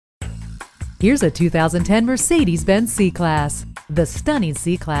Here's a 2010 Mercedes-Benz C-Class. The stunning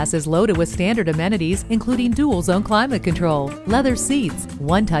C-Class is loaded with standard amenities including dual-zone climate control, leather seats,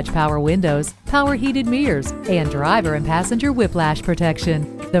 one-touch power windows, power heated mirrors, and driver and passenger whiplash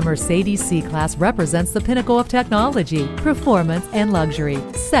protection. The Mercedes C-Class represents the pinnacle of technology, performance, and luxury,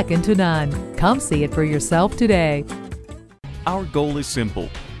 second to none. Come see it for yourself today. Our goal is simple: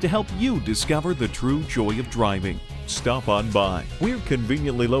 to help you discover the true joy of driving. Stop on by. We're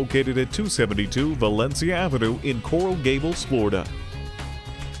conveniently located at 272 Valencia Avenue in Coral Gables, Florida.